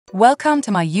Welcome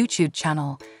to my YouTube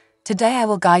channel. Today I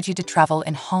will guide you to travel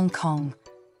in Hong Kong.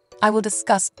 I will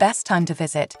discuss best time to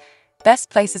visit, best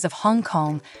places of Hong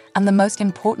Kong, and the most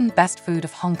important best food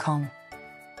of Hong Kong.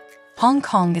 Hong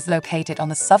Kong is located on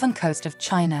the southern coast of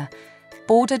China,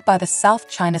 bordered by the South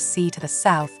China Sea to the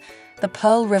south, the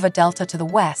Pearl River Delta to the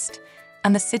west,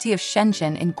 and the city of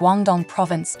Shenzhen in Guangdong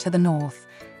Province to the north.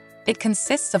 It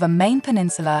consists of a main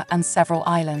peninsula and several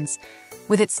islands,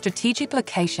 with its strategic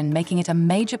location making it a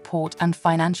major port and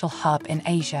financial hub in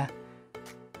Asia.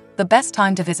 The best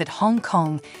time to visit Hong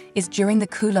Kong is during the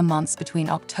cooler months between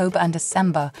October and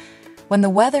December, when the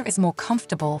weather is more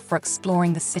comfortable for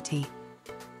exploring the city.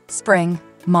 Spring,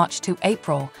 March to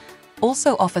April,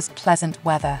 also offers pleasant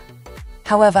weather.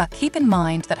 However, keep in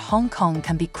mind that Hong Kong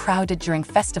can be crowded during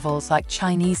festivals like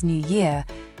Chinese New Year,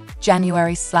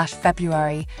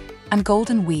 January/February, and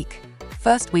Golden Week,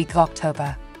 first week of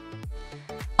October.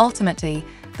 Ultimately,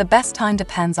 the best time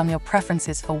depends on your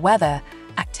preferences for weather,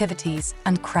 activities,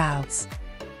 and crowds.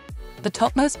 The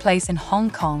topmost place in Hong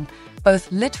Kong,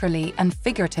 both literally and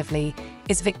figuratively,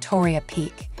 is Victoria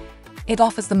Peak. It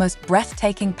offers the most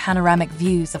breathtaking panoramic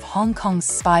views of Hong Kong's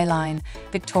skyline,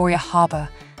 Victoria Harbour,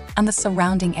 and the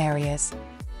surrounding areas.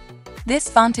 This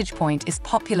vantage point is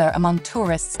popular among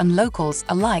tourists and locals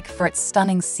alike for its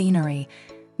stunning scenery,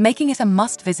 making it a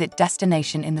must-visit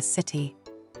destination in the city.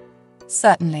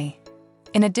 Certainly.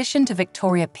 In addition to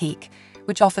Victoria Peak,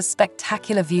 which offers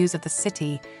spectacular views of the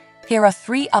city, here are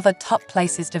 3 other top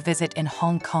places to visit in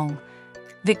Hong Kong.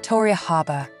 Victoria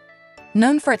Harbour.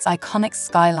 Known for its iconic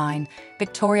skyline,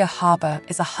 Victoria Harbour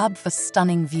is a hub for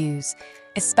stunning views,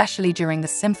 especially during the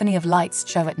Symphony of Lights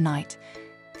show at night.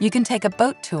 You can take a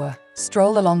boat tour,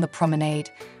 stroll along the promenade,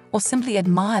 or simply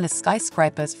admire the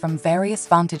skyscrapers from various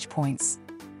vantage points.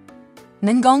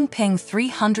 Ngong Ping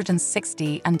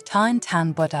 360 and Tian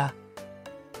Tan Buddha.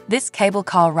 This cable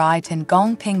car ride in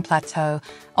Ngong Ping Plateau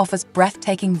offers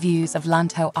breathtaking views of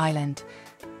Lantau Island.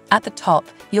 At the top,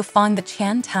 you'll find the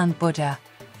Tian Tan Buddha,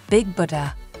 Big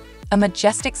Buddha, a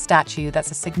majestic statue that's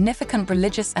a significant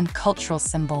religious and cultural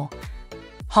symbol.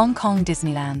 Hong Kong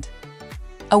Disneyland.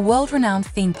 A world-renowned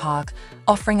theme park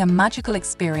offering a magical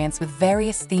experience with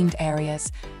various themed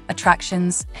areas,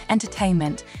 attractions,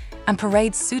 entertainment, and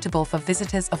parades suitable for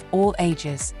visitors of all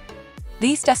ages.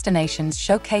 These destinations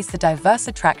showcase the diverse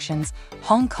attractions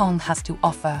Hong Kong has to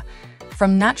offer,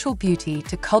 from natural beauty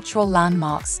to cultural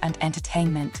landmarks and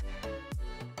entertainment.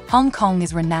 Hong Kong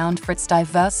is renowned for its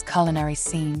diverse culinary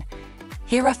scene.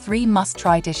 Here are 3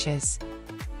 must-try dishes.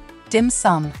 Dim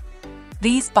sum.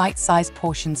 These bite-sized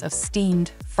portions of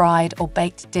steamed, fried, or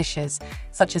baked dishes,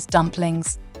 such as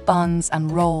dumplings, buns,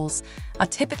 and rolls, are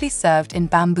typically served in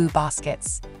bamboo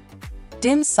baskets.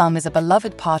 Dim sum is a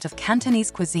beloved part of Cantonese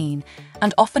cuisine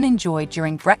and often enjoyed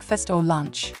during breakfast or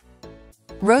lunch.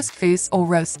 Roast goose or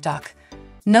roast duck.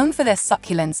 Known for their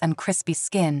succulence and crispy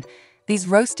skin, these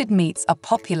roasted meats are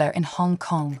popular in Hong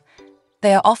Kong.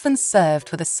 They are often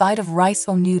served with a side of rice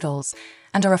or noodles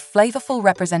and are a flavorful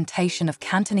representation of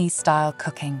Cantonese-style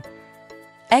cooking.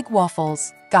 Egg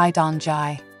waffles, gai dan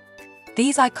jai.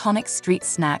 These iconic street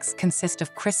snacks consist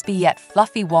of crispy yet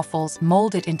fluffy waffles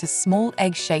molded into small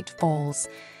egg-shaped balls.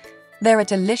 They're a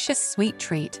delicious sweet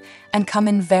treat and come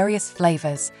in various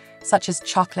flavors, such as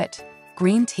chocolate,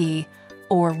 green tea,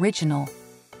 or original.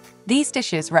 These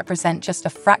dishes represent just a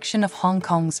fraction of Hong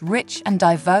Kong's rich and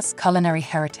diverse culinary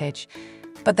heritage,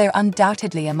 but they're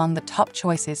undoubtedly among the top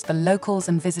choices for locals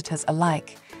and visitors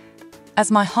alike.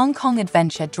 As my Hong Kong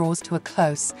adventure draws to a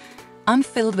close, I'm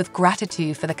filled with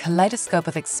gratitude for the kaleidoscope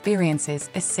of experiences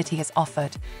this city has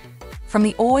offered. From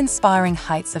the awe-inspiring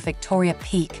heights of Victoria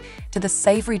Peak to the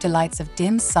savory delights of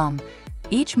dim sum,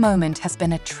 each moment has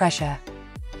been a treasure.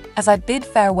 As I bid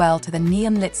farewell to the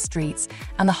neon-lit streets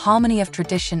and the harmony of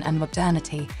tradition and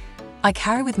modernity, I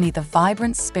carry with me the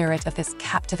vibrant spirit of this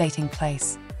captivating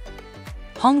place.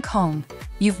 Hong Kong,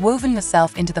 you've woven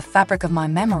yourself into the fabric of my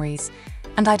memories,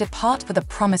 and I depart with a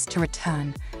promise to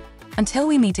return. Until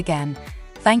we meet again,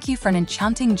 thank you for an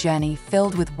enchanting journey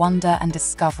filled with wonder and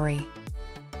discovery.